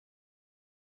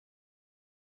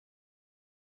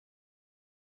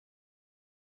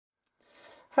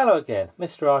Hello again,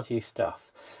 Mr. RG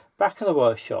Stuff, back in the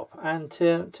workshop, and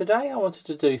today I wanted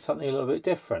to do something a little bit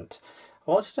different.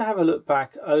 I wanted to have a look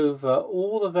back over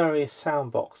all the various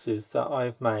sound boxes that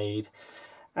I've made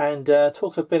and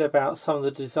talk a bit about some of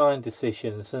the design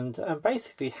decisions and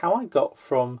basically how I got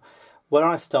from where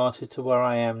I started to where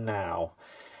I am now.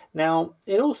 Now,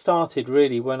 it all started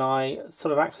really when I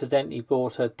sort of accidentally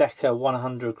bought a Decca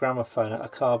 100 gramophone at a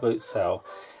car boot sale.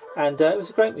 And it was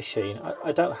a great machine.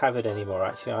 I don't have it anymore,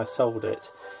 actually. I sold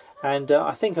it. And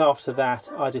I think after that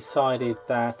I decided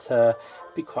that it'd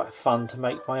be quite fun to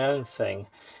make my own thing.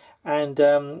 And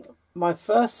my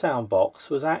first sound box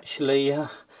was actually,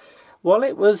 well,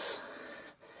 it was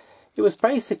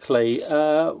basically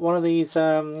one of these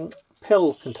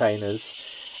pill containers.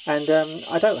 And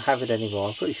I don't have it anymore.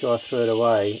 I'm pretty sure I threw it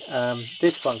away.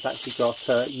 This one's actually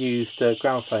got used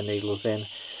gramophone needles in.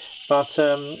 But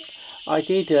I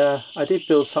did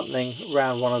build something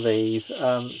around one of these.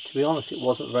 To be honest, it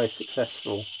wasn't very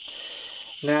successful.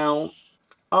 Now,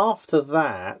 after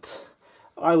that,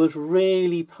 I was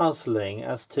really puzzling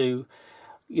as to,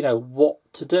 what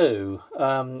to do,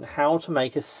 how to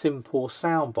make a simple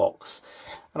sound box.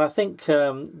 And I think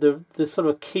the sort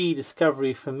of key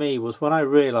discovery for me was when I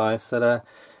realised that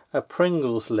a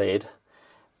Pringles lid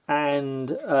and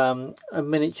a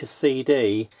miniature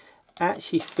CD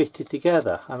actually fitted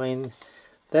together. I mean,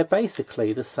 they're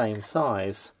basically the same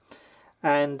size,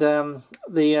 and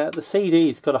the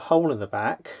CD's got a hole in the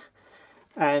back,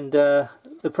 and the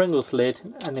Pringles lid,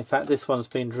 and in fact this one's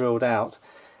been drilled out,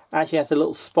 actually has a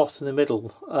little spot in the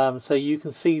middle, so you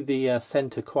can see the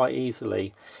centre quite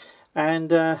easily.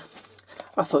 And I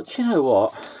thought, you know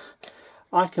what,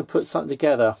 I can put something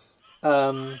together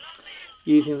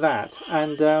using that,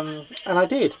 and I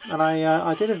did, and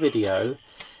I did a video.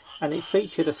 And it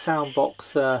featured a sound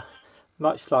box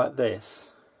much like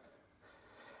this.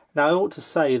 Now, I ought to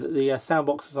say that the sound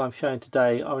boxes I'm showing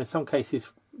today are in some cases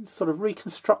sort of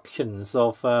reconstructions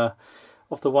of the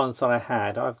ones that I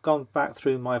had. I've gone back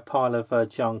through my pile of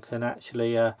junk and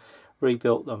actually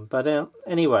rebuilt them. But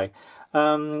anyway,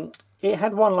 it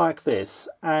had one like this.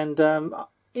 And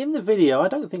in the video, I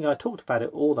don't think I talked about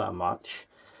it all that much.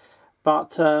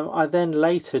 But I then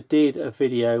later did a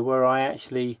video where I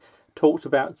actually talked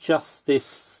about just this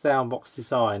soundbox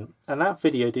design, and that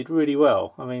video did really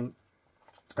well. I mean,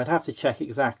 I'd have to check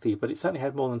exactly, but it certainly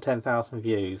had more than 10,000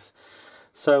 views.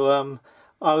 So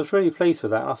I was really pleased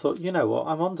with that. I thought, you know what,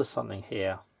 I'm onto something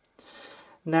here.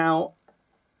 Now,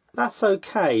 that's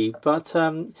okay, but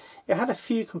it had a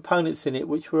few components in it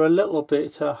which were a little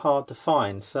bit hard to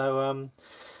find. So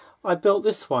I built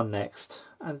this one next,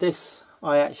 and this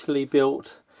I actually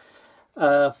built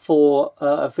for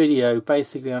a video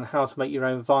basically on how to make your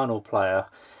own vinyl player.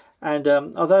 And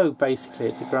although basically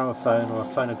it's a gramophone or a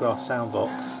phonograph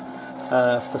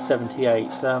soundbox for 78,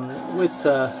 with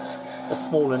a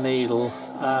smaller needle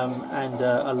and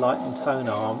a lightened tone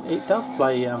arm, it does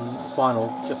play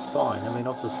vinyl just fine. I mean,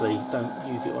 obviously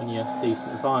don't use it on your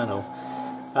decent vinyl.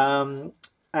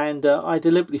 And I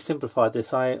deliberately simplified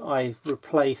this. I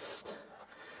replaced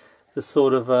the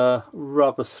sort of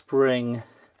rubber spring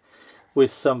with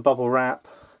some bubble wrap.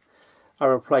 I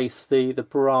replaced the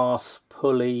brass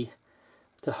pulley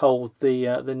to hold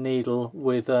the needle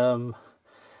with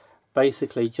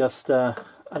basically just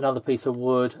another piece of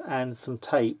wood and some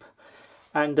tape,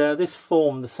 and this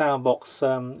formed the sound box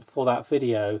for that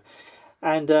video.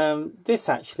 And this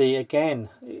actually, again,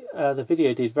 the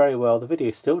video did very well. The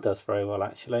video still does very well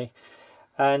actually,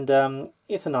 and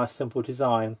it's a nice simple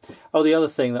design. Oh, the other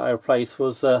thing that I replaced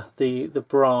was the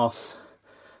brass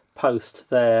post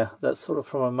there, that's sort of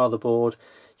from a motherboard,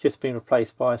 just been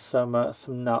replaced by some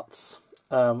nuts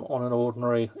on an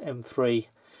ordinary M3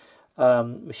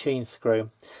 machine screw.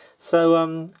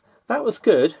 So that was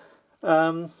good.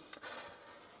 And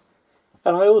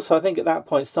I also, I think at that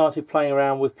point, started playing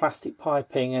around with plastic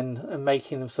piping and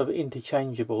making them sort of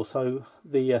interchangeable, so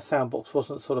the sound box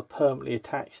wasn't sort of permanently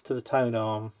attached to the tone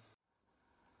arm.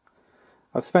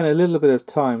 I've spent a little bit of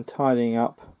time tidying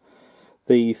up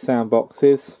the sound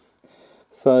boxes.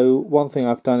 So one thing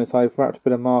I've done is I've wrapped a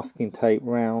bit of masking tape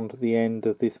round the end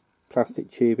of this plastic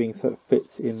tubing so it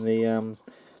fits in the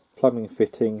plumbing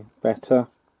fitting better.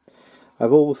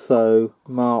 I've also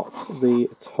marked the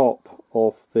top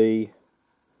of the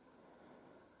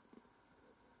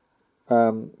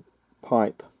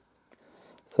pipe,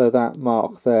 so that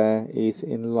mark there is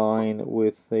in line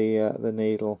with the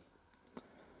needle.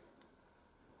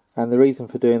 And the reason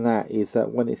for doing that is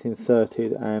that when it's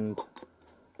inserted and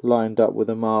lined up with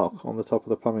a mark on the top of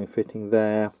the plumbing fitting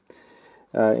there,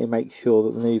 It makes sure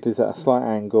that the needle is at a slight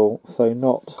angle, so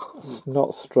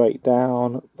not straight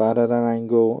down, but at an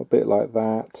angle, a bit like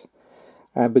that.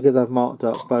 And because I've marked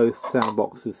up both sound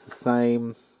boxes the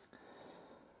same,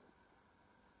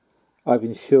 I've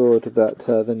ensured that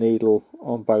the needle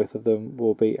on both of them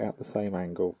will be at the same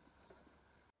angle.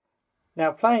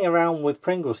 Now, playing around with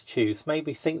Pringles tubes made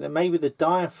me think that maybe the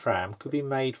diaphragm could be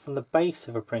made from the base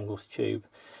of a Pringles tube.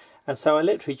 And so I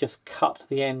literally just cut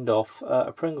the end off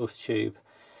a Pringles tube,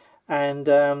 and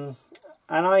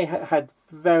I had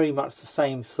very much the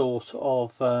same sort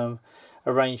of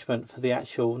arrangement for the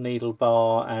actual needle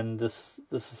bar and the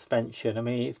suspension. I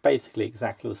mean, it's basically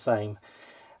exactly the same,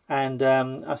 and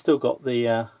I still got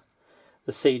the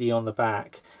CD on the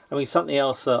back. I mean, something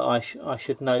else that I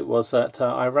should note was that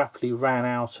I rapidly ran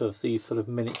out of these sort of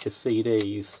miniature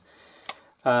CDs.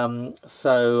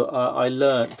 So I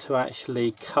learnt to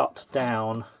actually cut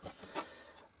down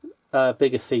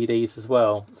bigger CDs as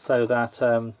well, so that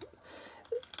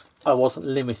I wasn't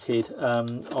limited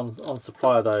on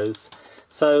supply of those.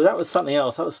 So that was something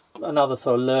else. That was another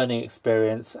sort of learning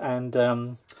experience,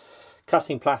 and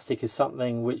cutting plastic is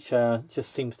something which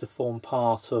just seems to form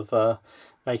part of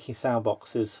making sound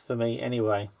boxes for me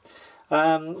anyway.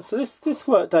 So this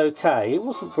worked okay. It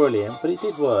wasn't brilliant, but it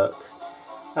did work.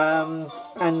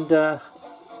 And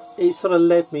it sort of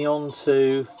led me on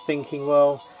to thinking,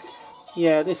 well,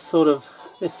 yeah, this sort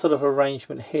of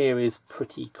arrangement here is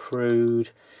pretty crude.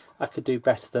 I could do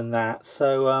better than that.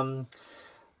 So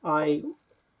I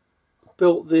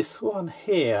built this one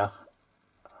here,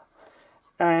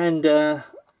 and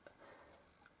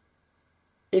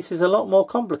this is a lot more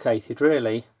complicated,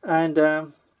 really,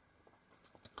 and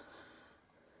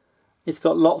it's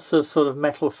got lots of sort of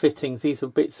metal fittings. These are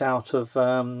bits out of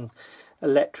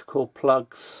electrical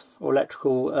plugs or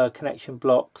electrical connection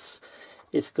blocks.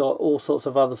 It's got all sorts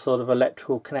of other sort of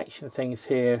electrical connection things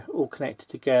here, all connected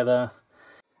together.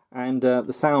 And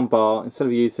the sound bar, instead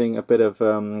of using a bit of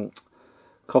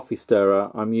coffee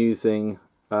stirrer, I'm using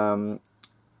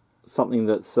something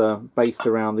that's based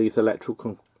around these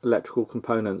electrical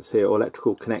components here, or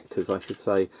electrical connectors I should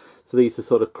say. So these are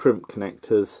sort of crimp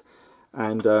connectors,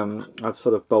 and I've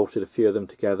sort of bolted a few of them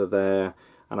together there,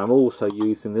 and I'm also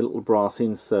using the little brass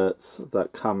inserts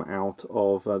that come out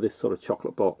of this sort of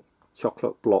chocolate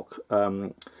block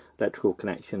electrical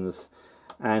connections,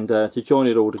 and to join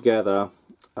it all together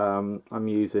I'm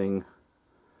using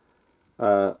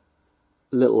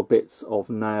little bits of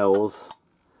nails.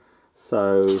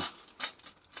 So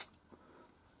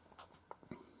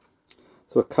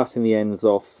we're cutting the ends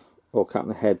off, or cutting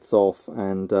the heads off,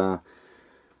 and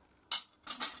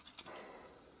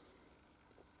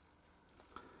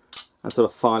sort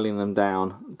of filing them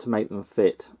down to make them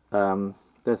fit.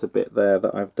 There's a bit there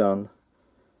that I've done,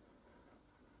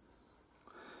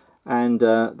 and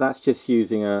that's just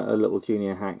using a little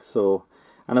junior hacksaw.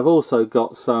 And I've also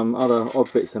got some other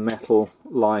odd bits of metal,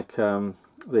 like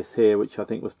this here, which I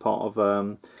think was part of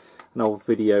an old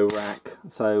video rack.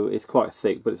 So it's quite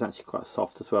thick, but it's actually quite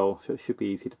soft as well, so it should be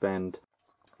easy to bend.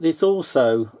 This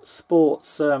also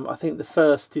sports, I think, the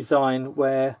first design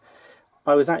where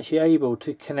I was actually able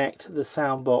to connect the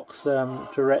sound box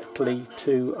directly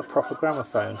to a proper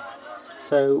gramophone.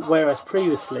 So whereas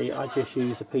previously I just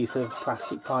used a piece of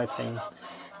plastic piping,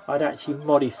 I'd actually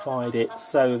modified it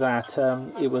so that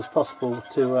it was possible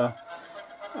to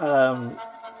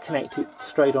connect it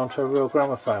straight onto a real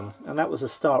gramophone. And that was the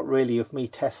start really of me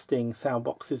testing sound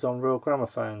boxes on real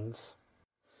gramophones.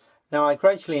 Now I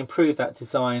gradually improved that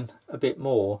design a bit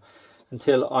more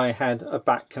until I had a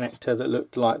back connector that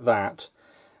looked like that,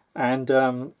 and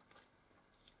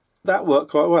that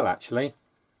worked quite well actually.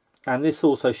 And this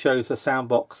also shows a sound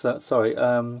box, a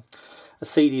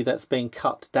CD that's been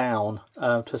cut down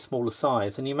to a smaller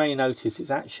size, and you may notice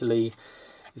it's actually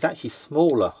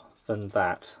smaller than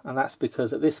that, and that's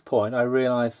because at this point I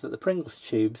realised that the Pringles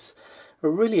tubes were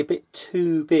really a bit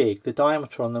too big. The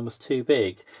diameter on them was too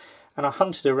big, and I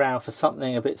hunted around for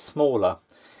something a bit smaller,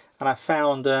 and I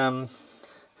found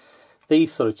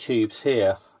these sort of tubes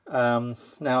here.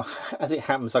 Now, as it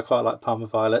happens, I quite like Parma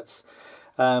violets,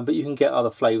 but you can get other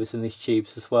flavours in these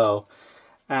tubes as well.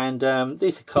 And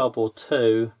these are cardboard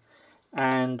too,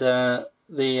 and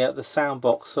the sound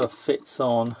box sort of fits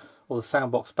on, or the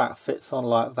sound box back fits on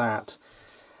like that.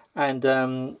 And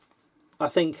I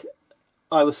think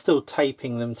I was still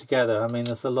taping them together. I mean,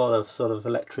 there's a lot of sort of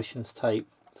electrician's tape,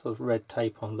 sort of red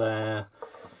tape on there.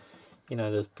 You know,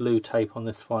 there's blue tape on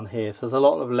this one here. So there's a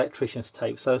lot of electrician's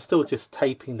tape. So still just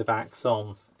taping the backs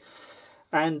on.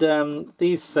 And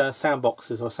these sound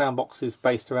boxes, or sound boxes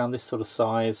based around this sort of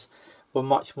size, were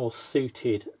much more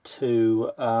suited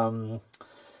to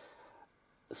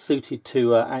suited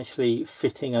to actually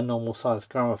fitting a normal size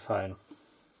gramophone.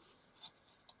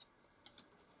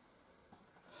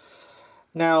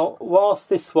 Now, whilst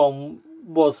this one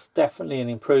was definitely an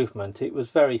improvement, it was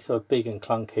very sort of big and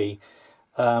clunky.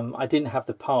 I didn't have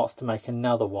the parts to make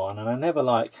another one, and I never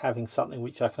like having something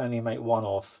which I can only make one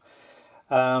of.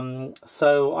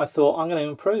 So I thought I'm going to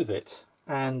improve it,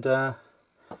 and I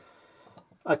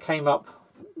came up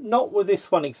not with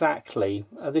this one exactly.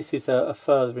 This is a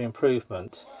further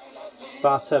improvement,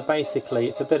 but basically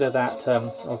it's a bit of that,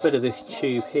 or a bit of this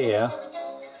tube here.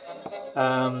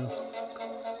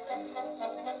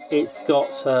 It's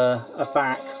got a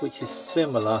back which is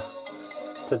similar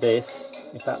to this.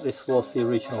 In fact, this was the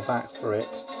original back for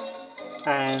it,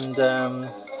 and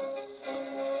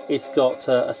it's got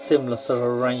a similar sort of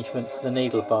arrangement for the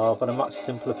needle bar, but a much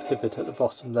simpler pivot at the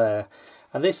bottom there.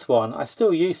 And this one, I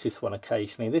still use this one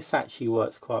occasionally. This actually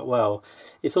works quite well.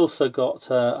 It's also got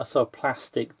a sort of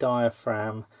plastic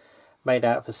diaphragm made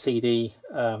out of a CD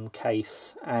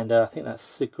case, and I think that's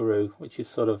Suguru, which is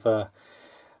sort of a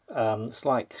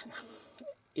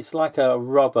it's like a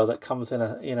rubber that comes in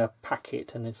a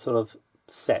packet, and it sort of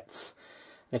sets.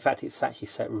 In fact, it's actually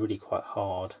set really quite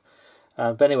hard.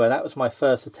 But anyway, that was my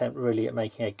first attempt really at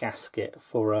making a gasket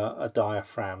for a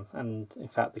diaphragm, and in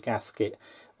fact the gasket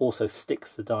also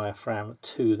sticks the diaphragm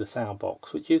to the sound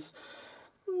box, which is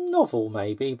novel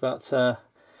maybe, but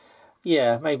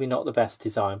yeah, maybe not the best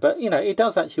design, but you know, it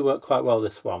does actually work quite well,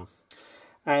 this one.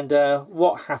 And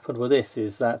what happened with this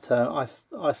is that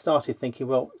I started thinking,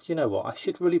 well, do you know what, I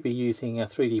should really be using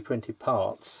 3D printed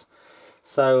parts.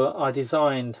 So I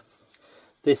designed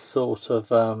this sort of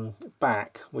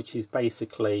back, which is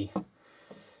basically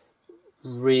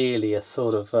really a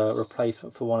sort of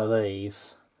replacement for one of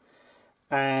these,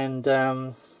 and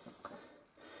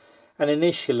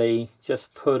initially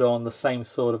just put on the same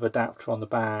sort of adapter on the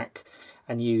back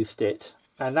and used it,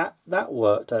 and that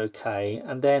worked okay.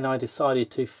 And then I decided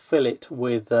to fill it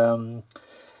with metal,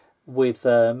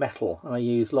 and I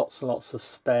used lots and lots of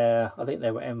spare, I think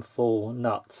they were M4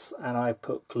 nuts, and I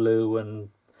put glue and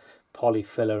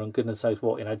polyfiller and goodness knows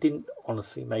what in. I didn't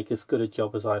honestly make as good a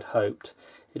job as I'd hoped.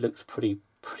 It looks pretty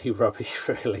rubbish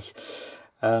really.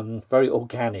 Very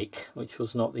organic, which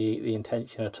was not the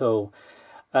intention at all.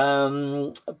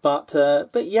 But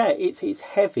yeah, it's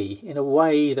heavy in a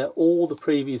way that all the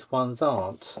previous ones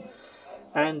aren't.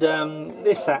 And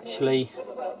this actually,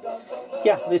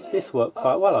 yeah, this worked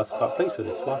quite well. I was quite pleased with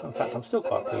this one. In fact, I'm still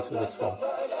quite pleased with this one.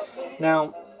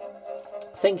 Now,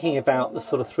 thinking about the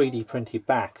sort of 3D printed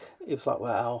back, it was like,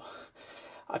 well,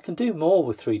 I can do more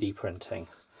with 3D printing.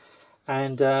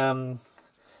 And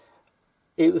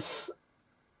it was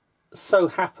so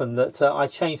happened that I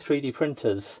changed 3D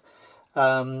printers.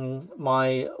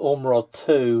 My Ormerod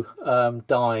 2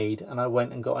 died, and I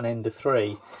went and got an Ender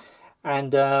 3.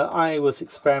 And I was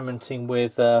experimenting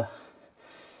with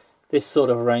this sort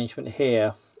of arrangement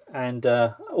here, and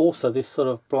also this sort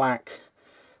of black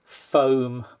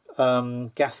foam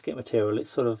gasket material. It's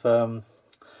sort of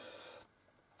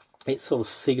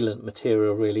sealant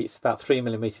material really. It's about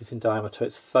 3mm in diameter.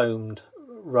 It's foamed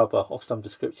rubber of some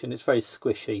description. It's very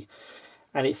squishy,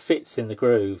 and it fits in the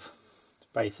groove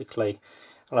basically.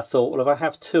 And I thought, well, if I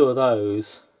have two of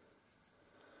those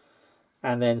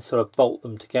and then sort of bolt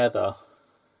them together,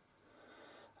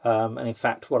 and in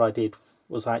fact what I did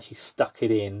was I actually stuck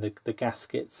it in. The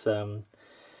gaskets are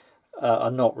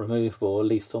not removable, at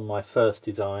least on my first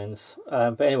designs,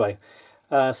 but anyway,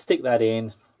 stick that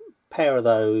in, pair of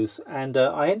those, and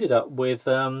I ended up with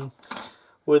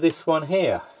this one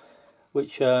here,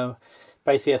 which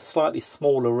basically has slightly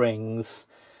smaller rings.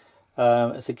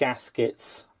 As the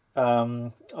gaskets,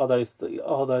 are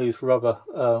those rubber,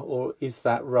 or is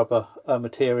that rubber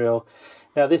material?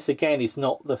 Now this again is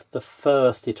not the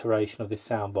first iteration of this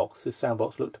soundbox. This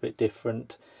soundbox looked a bit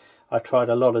different. I tried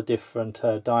a lot of different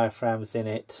diaphragms in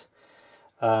it.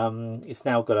 It's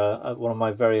now got one of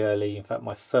my very early, in fact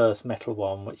my first metal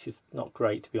one, which is not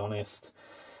great to be honest.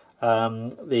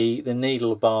 The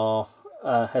needle bar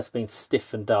has been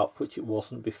stiffened up, which it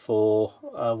wasn't before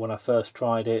when I first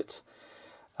tried it.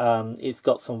 It's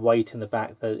got some weight in the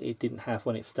back that it didn't have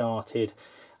when it started.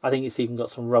 I think it's even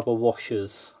got some rubber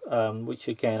washers, which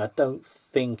again I don't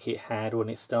think it had when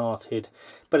it started.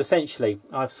 But essentially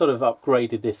I've sort of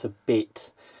upgraded this a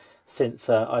bit since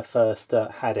I first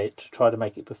had it, to try to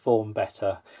make it perform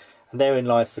better. And therein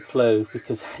lies the clue,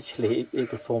 because actually it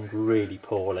performed really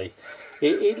poorly.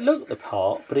 It looked the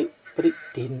part, but it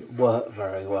didn't work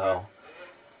very well.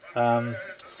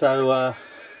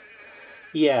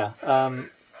 Yeah,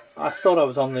 I thought I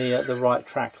was on the right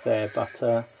track there,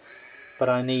 but but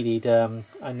I needed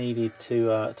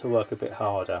to work a bit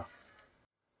harder.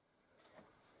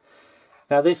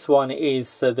 Now this one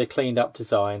is the cleaned up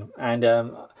design, and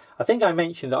I think I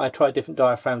mentioned that I tried different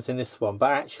diaphragms in this one, but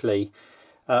actually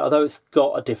although it's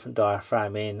got a different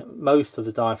diaphragm in, most of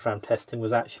the diaphragm testing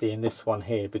was actually in this one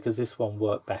here, because this one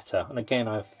worked better. And again,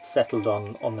 I've settled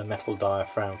on the metal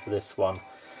diaphragm for this one.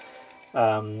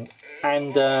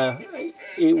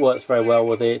 It works very well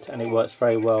with it, and it works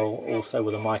very well also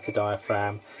with a mica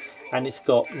diaphragm, and it's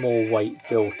got more weight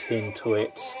built into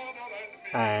it,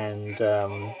 and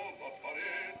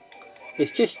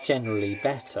it's just generally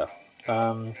better.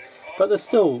 But there's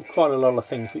still quite a lot of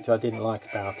things which I didn't like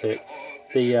about it.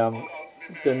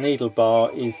 The needle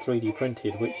bar is 3D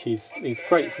printed, which is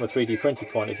great from a 3D printing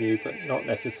point of view, but not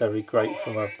necessarily great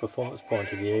from a performance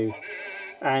point of view.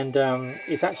 And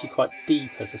it's actually quite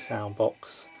deep as a sound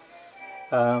box.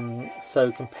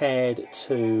 So compared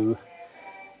to,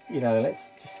 let's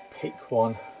just pick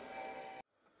one,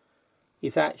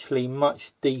 it's actually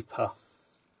much deeper.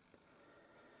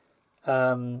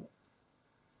 And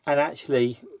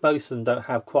actually most of them don't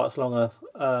have quite as long a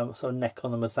sort of neck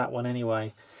on them as that one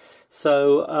anyway.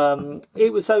 So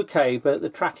it was okay, but the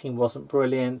tracking wasn't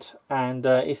brilliant, and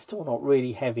it's still not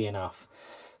really heavy enough.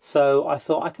 So I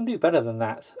thought I can do better than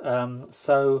that.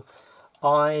 So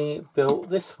I built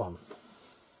this one.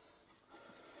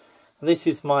 And this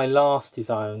is my last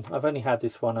design. I've only had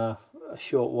this one a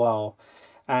short while,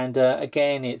 and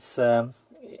again it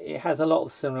has a lot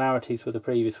of similarities with the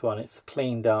previous one. It's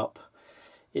cleaned up.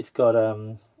 It's got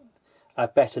a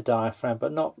better diaphragm,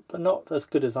 but not as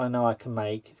good as I know I can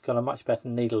make. It's got a much better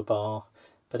needle bar,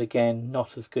 but again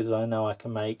not as good as I know I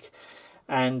can make.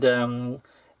 And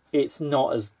it's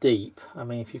not as deep. I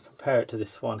mean, if you compare it to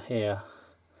this one here,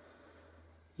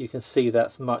 you can see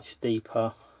that's much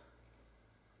deeper.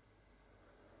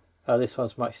 This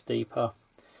one's much deeper.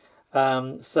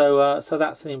 So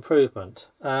that's an improvement.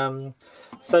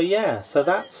 So yeah, so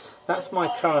that's my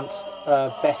current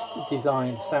best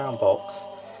designed sound box,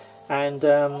 and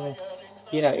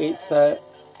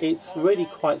it's really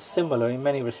quite similar in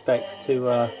many respects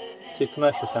to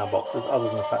commercial sound boxes, other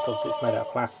than the fact obviously it's made out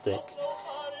of plastic,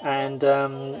 and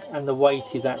the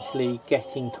weight is actually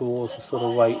getting towards the sort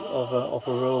of weight of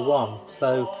a real one.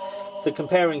 So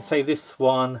comparing, say, this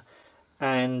one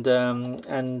and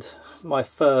my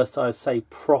first, I'd say,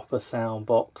 proper sound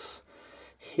box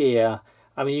here,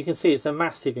 I mean, you can see it's a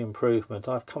massive improvement.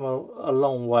 I've come a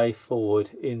long way forward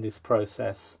in this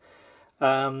process,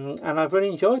 and I've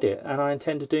really enjoyed it, and I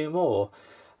intend to do more.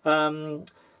 There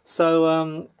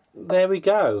we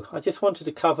go. I just wanted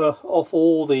to cover off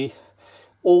all the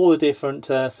different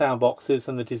sound boxes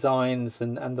and the designs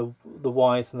and the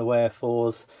whys and the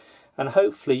wherefores. And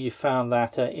hopefully you found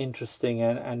that interesting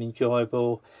and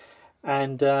enjoyable,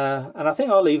 and I think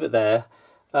I'll leave it there.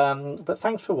 But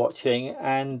thanks for watching,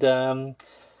 and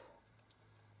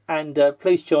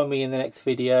please join me in the next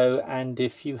video. And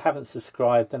if you haven't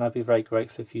subscribed, then I'd be very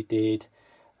grateful if you did.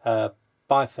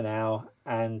 Bye for now,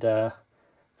 and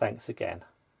thanks again.